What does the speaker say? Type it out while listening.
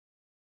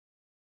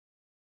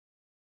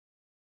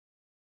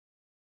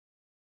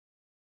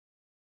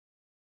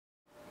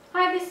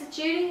Hi, this is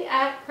Judy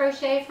at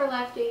Crochet for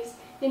Lefties.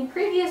 In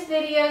previous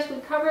videos we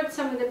covered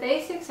some of the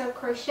basics of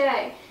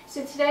crochet.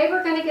 So today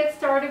we're going to get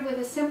started with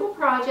a simple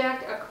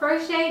project, a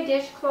crochet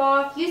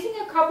dishcloth, using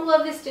a couple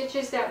of the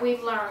stitches that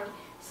we've learned.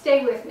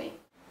 Stay with me.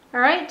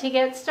 Alright, to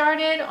get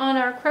started on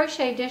our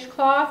crochet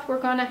dishcloth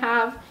we're going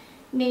to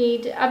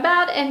need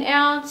about 1.25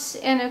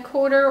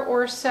 ounces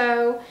or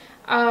so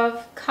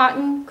of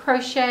cotton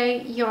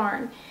crochet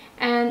yarn.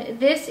 And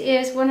this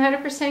is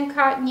 100%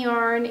 cotton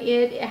yarn.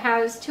 It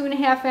has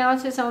 2.5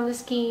 ounces on the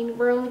skein.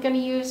 We're only going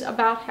to use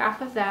about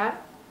half of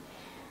that.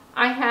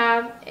 I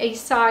have a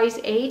size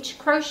H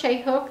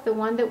crochet hook, the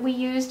one that we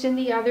used in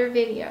the other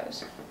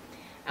videos.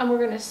 And we're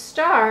going to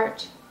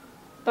start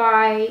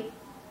by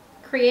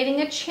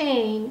creating a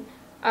chain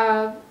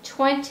of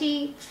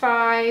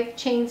 25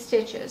 chain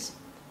stitches.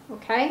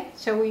 Okay,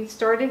 so we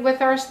started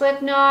with our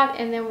slip knot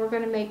and then we're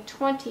going to make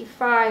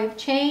 25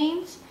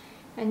 chains.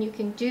 And you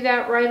can do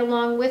that right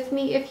along with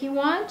me if you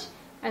want.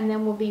 And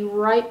then we'll be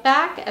right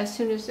back as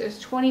soon as those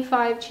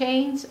 25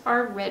 chains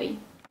are ready.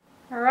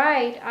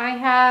 Alright, I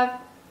have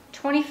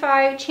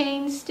 25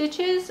 chain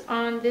stitches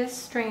on this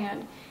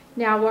strand.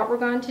 Now what we're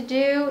going to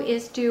do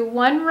is do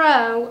one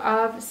row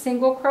of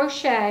single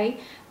crochet.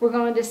 We're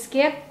going to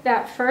skip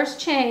that first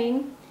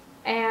chain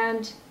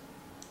and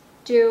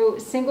do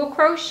single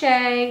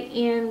crochet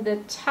in the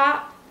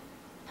top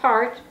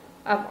part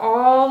of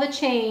all the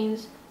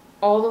chains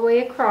all the way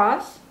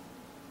across,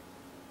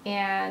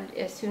 and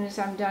as soon as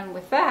I'm done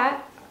with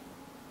that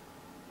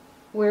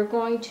we're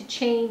going to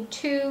chain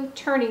 2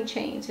 turning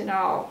chains, and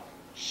I'll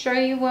show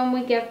you when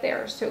we get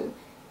there. So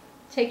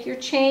take your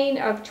chain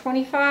of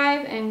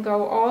 25 and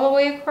go all the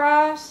way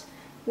across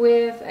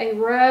with a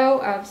row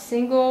of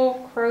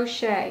single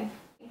crochet.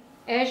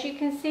 As you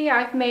can see,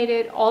 I've made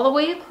it all the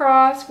way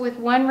across with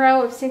one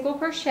row of single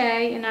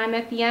crochet, and I'm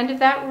at the end of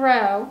that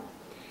row.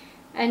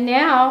 And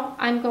now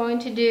I'm going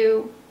to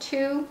do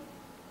 2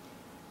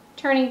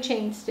 turning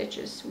chain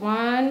stitches,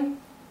 1,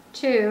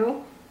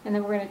 2, and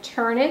then we're going to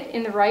turn it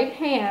in the right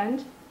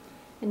hand.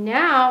 And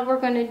now we're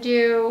going to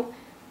do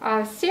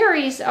a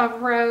series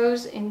of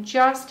rows in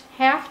just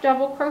half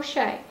double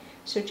crochet.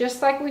 So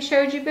just like we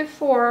showed you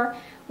before,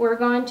 we're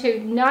going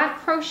to not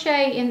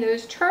crochet in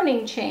those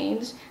turning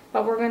chains,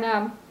 but we're going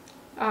to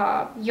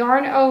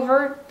yarn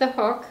over the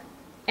hook,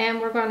 and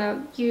we're going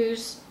to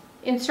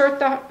insert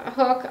the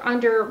hook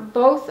under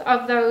both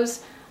of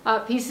those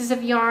pieces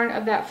of yarn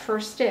of that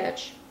first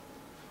stitch.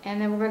 And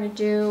then we're going to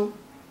do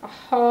a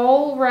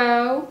whole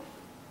row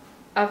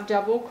of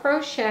double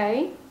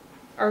crochet,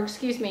 or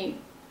excuse me,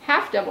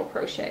 half double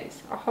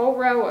crochets, a whole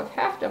row of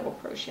half double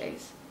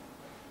crochets.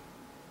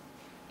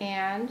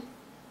 And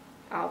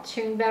I'll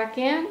tune back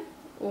in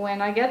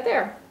when I get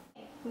there.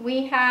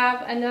 We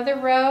have another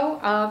row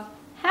of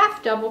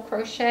half double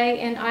crochet,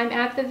 and I'm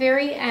at the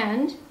very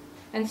end.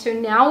 And so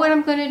now what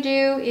I'm going to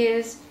do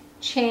is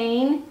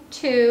chain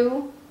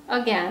 2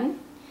 again.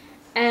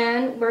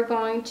 And we're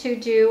going to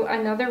do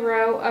another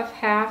row of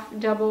half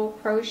double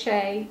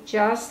crochet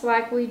just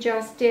like we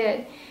just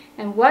did.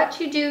 And what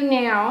you do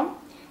now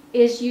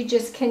is you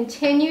just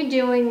continue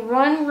doing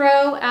one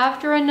row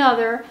after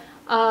another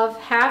of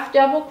half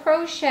double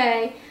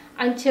crochet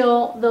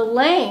until the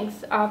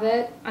length of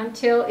it,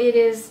 until it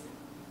is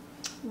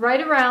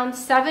right around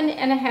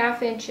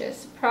 7.5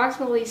 inches,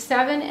 approximately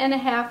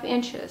 7.5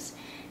 inches.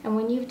 And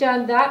when you've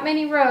done that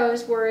many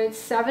rows where it's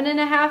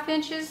 7.5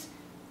 inches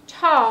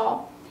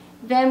tall,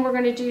 then we're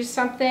going to do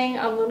something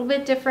a little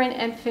bit different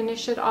and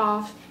finish it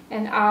off,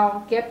 and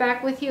I'll get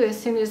back with you as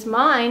soon as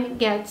mine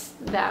gets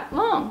that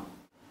long.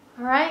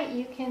 Alright,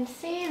 you can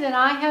see that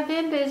I have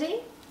been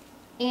busy,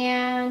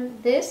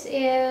 and this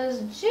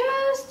is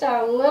just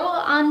a little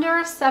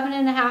under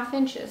 7.5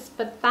 inches,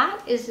 but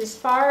that is as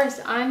far as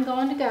I'm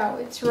going to go.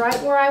 It's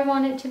right where I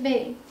want it to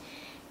be.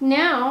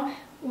 Now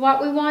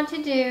what we want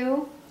to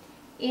do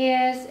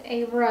is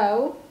a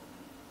row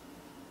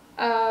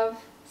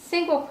of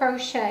single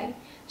crochet.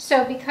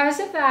 So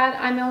because of that,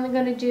 I'm only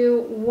going to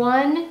do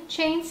 1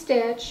 chain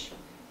stitch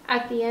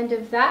at the end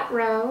of that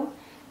row,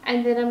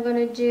 and then I'm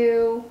going to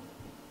do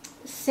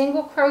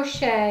single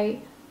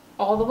crochet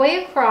all the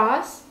way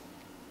across,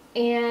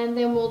 and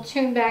then we'll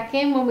tune back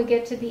in when we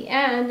get to the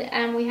end,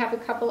 and we have a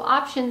couple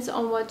options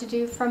on what to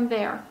do from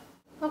there.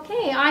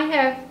 Okay, I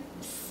have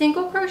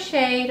single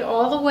crocheted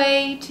all the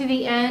way to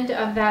the end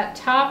of that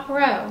top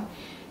row.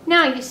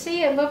 Now you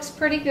see it looks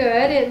pretty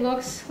good. It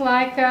looks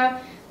like a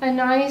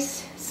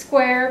nice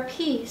square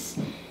piece.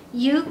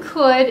 You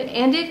could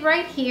end it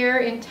right here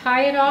and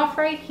tie it off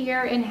right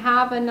here and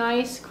have a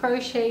nice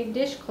crochet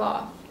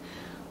dishcloth.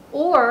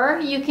 Or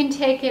you can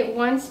take it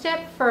one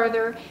step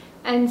further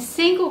and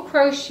single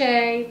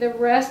crochet the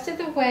rest of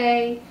the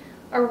way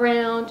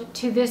around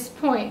to this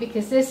point,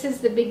 because this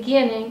is the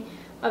beginning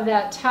of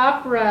that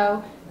top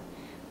row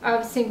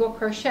of single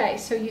crochet.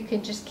 So you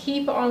can just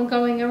keep on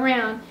going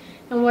around.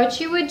 And what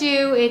you would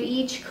do at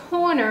each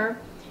corner,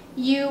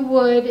 you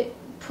would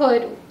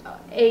put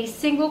a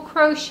single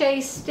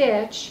crochet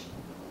stitch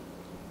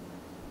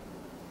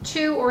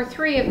 2 or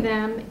 3 of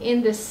them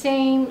in the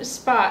same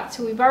spot.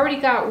 So we've already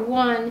got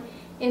one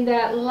in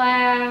that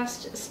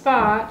last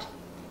spot.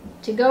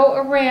 To go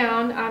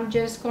around, I'm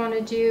just going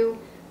to do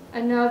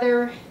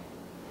another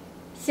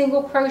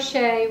single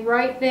crochet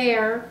right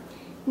there.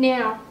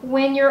 Now,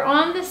 when you're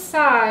on the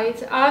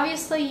sides,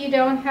 obviously you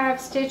don't have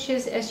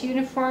stitches as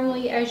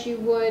uniformly as you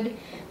would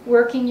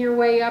working your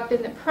way up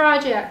in the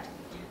project.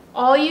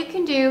 All you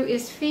can do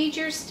is feed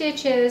your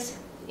stitches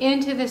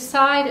into the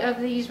side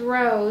of these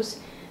rows,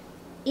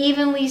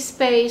 evenly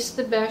spaced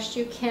the best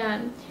you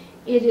can.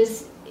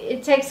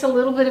 It takes a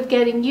little bit of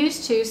getting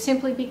used to,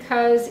 simply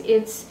because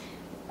it's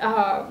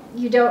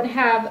you don't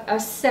have a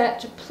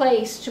set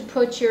place to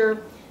put your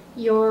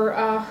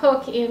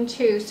hook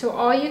into. So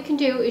all you can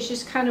do is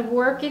just kind of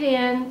work it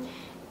in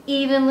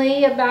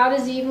evenly, about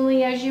as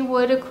evenly as you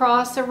would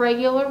across a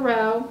regular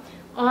row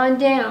on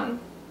down.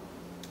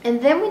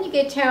 And then when you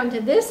get down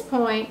to this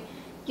point,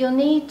 you'll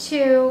need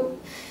to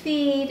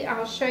feed,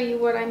 I'll show you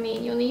what I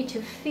mean, you'll need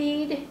to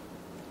feed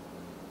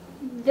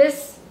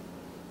this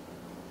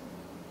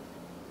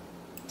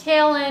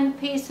tail end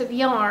piece of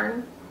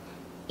yarn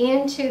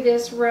into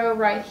this row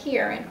right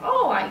here. And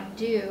all I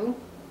do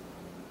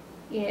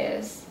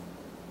is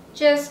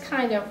just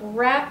kind of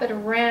wrap it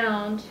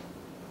around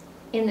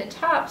in the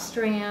top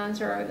strands,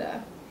 or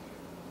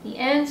the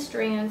end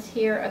strands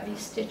here of these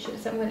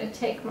stitches. I'm going to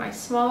take my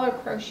smaller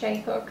crochet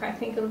hook. I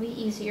think it'll be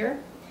easier.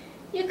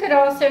 You could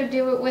also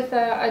do it with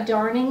a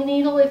darning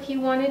needle if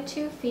you wanted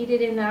to, feed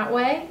it in that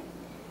way.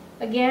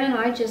 Again,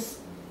 I just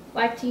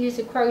like to use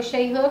a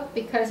crochet hook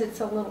because it's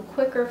a little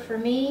quicker for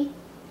me,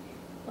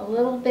 a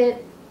little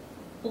bit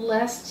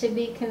less to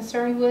be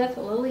concerned with,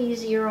 a little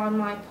easier on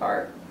my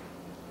part.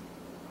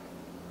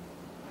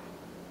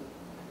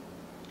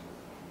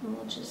 And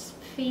we'll just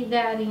feed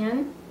that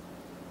in.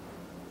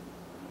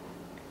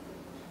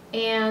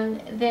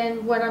 And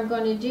then what I'm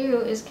going to do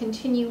is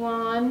continue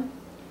on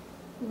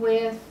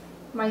with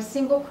my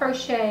single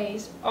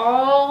crochets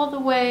all the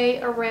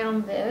way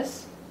around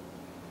this,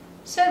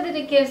 so that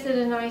it gives it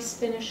a nice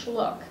finished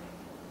look.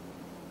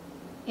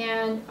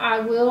 And I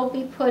will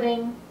be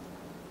putting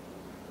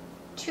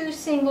 2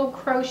 single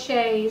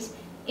crochets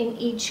in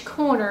each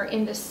corner,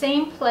 in the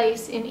same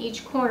place in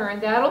each corner,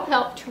 and that'll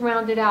help to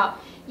round it out.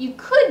 You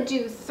could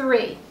do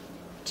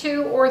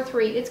 2 or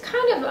 3. It's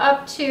kind of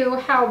up to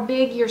how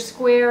big your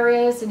square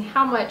is and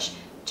how much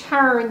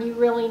turn you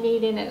really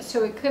need in it.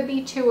 So it could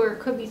be 2 or it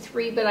could be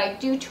 3, but I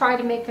do try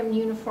to make them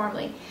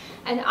uniformly.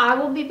 And I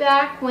will be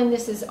back when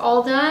this is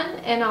all done,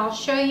 and I'll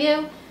show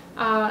you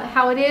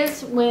how it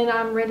is when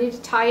I'm ready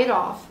to tie it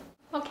off.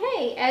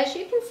 Okay, as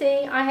you can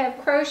see, I have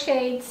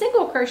crocheted,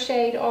 single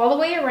crocheted all the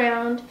way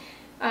around,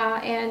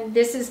 and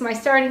this is my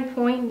starting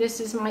point and this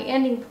is my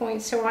ending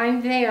point, so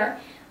I'm there.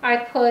 I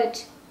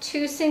put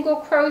 2 single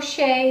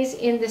crochets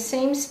in the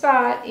same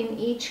spot in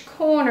each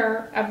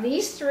corner of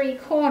these 3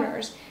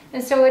 corners,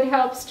 and so it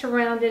helps to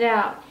round it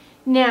out.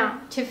 Now,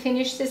 to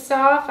finish this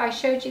off, I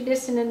showed you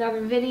this in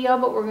another video,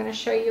 but we're going to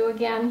show you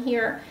again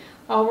here.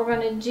 All we're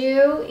going to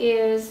do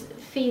is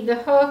feed the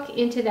hook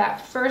into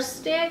that first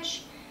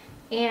stitch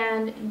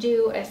and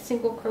do a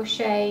single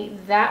crochet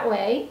that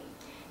way.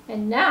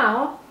 And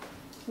now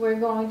we're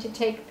going to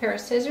take a pair of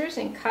scissors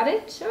and cut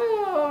it.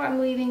 Oh, I'm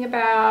leaving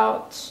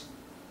about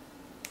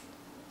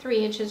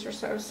 3 inches or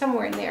so,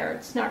 somewhere in there.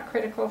 It's not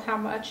critical how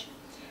much.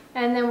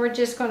 And then we're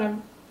just going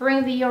to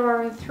bring the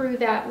yarn through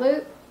that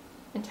loop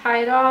and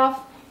tie it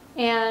off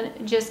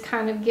and just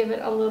kind of give it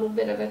a little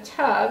bit of a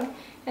tug.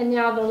 And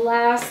now the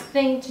last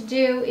thing to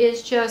do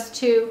is just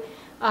to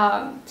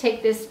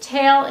take this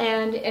tail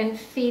end and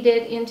feed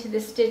it into the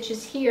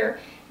stitches here.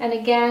 And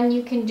again,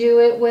 you can do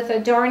it with a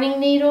darning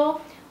needle,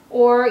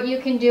 or you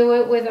can do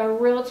it with a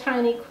real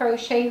tiny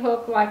crochet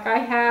hook like I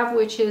have,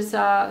 which is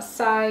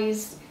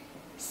size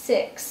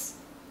 6.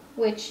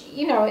 Which,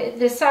 you know,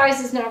 the size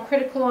is not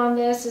critical on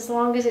this, as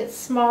long as it's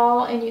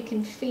small and you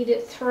can feed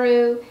it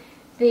through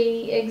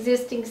the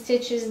existing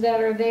stitches that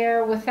are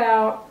there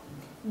without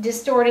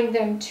distorting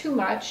them too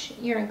much,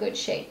 you're in good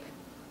shape.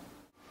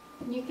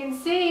 You can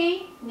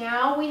see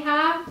now we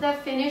have the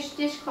finished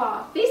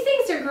dishcloth. These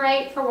things are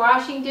great for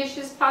washing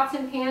dishes, pots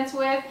and pans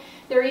with.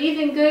 They're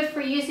even good for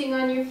using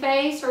on your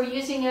face or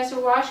using as a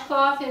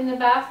washcloth in the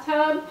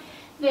bathtub.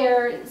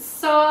 They're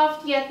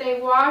soft, yet they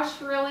wash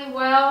really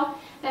well,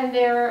 and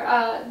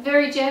they're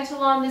very gentle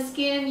on the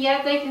skin,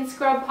 yet they can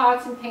scrub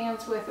pots and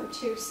pans with them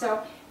too.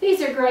 So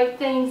these are great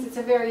things. It's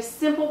a very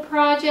simple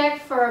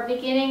project for a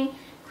beginning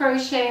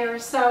crocheter.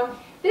 So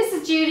this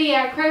is Judy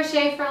at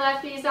Crochet for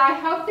Lefties. I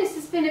hope this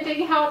has been a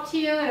big help to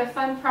you and a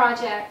fun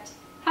project.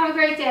 Have a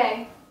great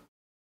day.